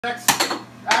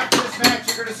After this match,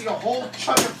 you're going to see a whole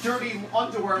chunk of dirty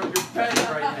underwear on your bed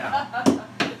right now.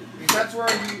 That's where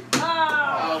you...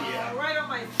 Oh yeah. Right on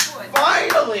my foot.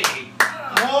 Finally!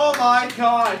 Oh my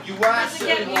God, you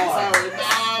lasted long. Sorry,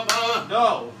 Mama.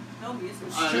 No. No music.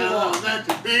 It's too long. Meant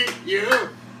to beat you.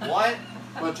 What?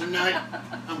 But tonight,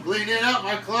 I'm cleaning out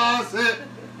my closet.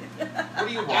 What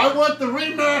do you want? I want the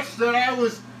rematch that I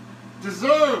was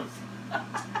deserved.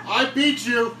 I beat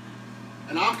you,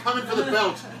 and I'm coming for the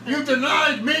belt. You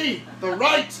denied me the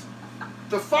right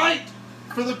to fight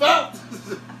for the belt.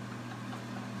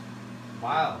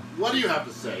 Wow. What do you have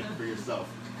to say for yourself?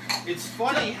 It's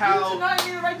funny how... You denied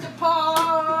me the right to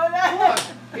part.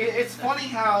 It's funny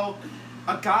how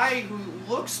a guy who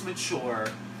looks mature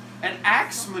and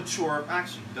acts mature,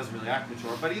 actually he doesn't really act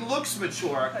mature, but he looks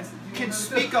mature, can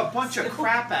speak a bunch of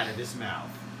crap out of his mouth.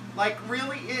 Like,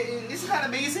 really? Isn't that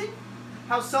amazing?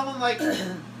 How someone like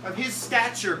of his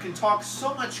stature can talk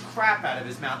so much crap out of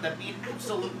his mouth that means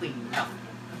absolutely nothing.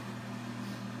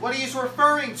 What he's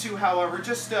referring to, however,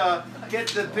 just to get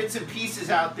the bits and pieces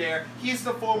out there, he's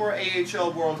the former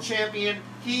A.H.L. World Champion.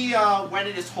 He went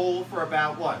in his hole for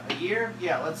about, what, a year?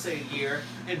 Yeah, let's say a year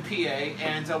in PA,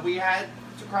 and we had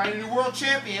to crown a new World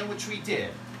Champion, which we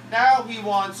did. Now he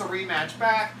wants a rematch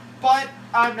back, but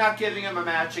I'm not giving him a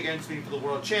match against me for the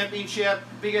World Championship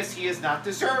because he is not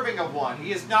deserving of one.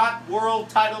 He is not world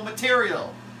title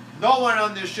material. No one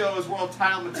on this show is world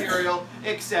title material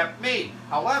except me.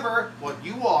 However, what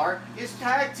you are is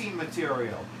tag team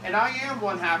material. And I am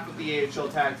one half of the A.H.L.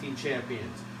 Tag Team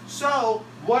Champions. So,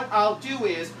 what I'll do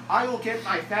is, I will get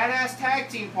my fat-ass tag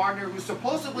team partner, who's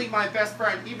supposedly my best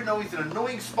friend, even though he's an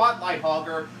annoying spotlight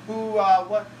hogger, who,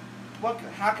 how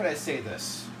can I say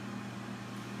this?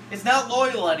 Is not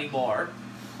loyal anymore.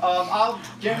 I'll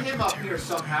get him up here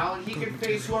somehow, and he can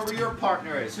face whoever your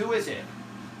partner is. Who is it?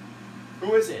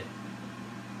 Who is it?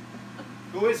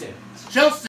 Who is it? Chelsea.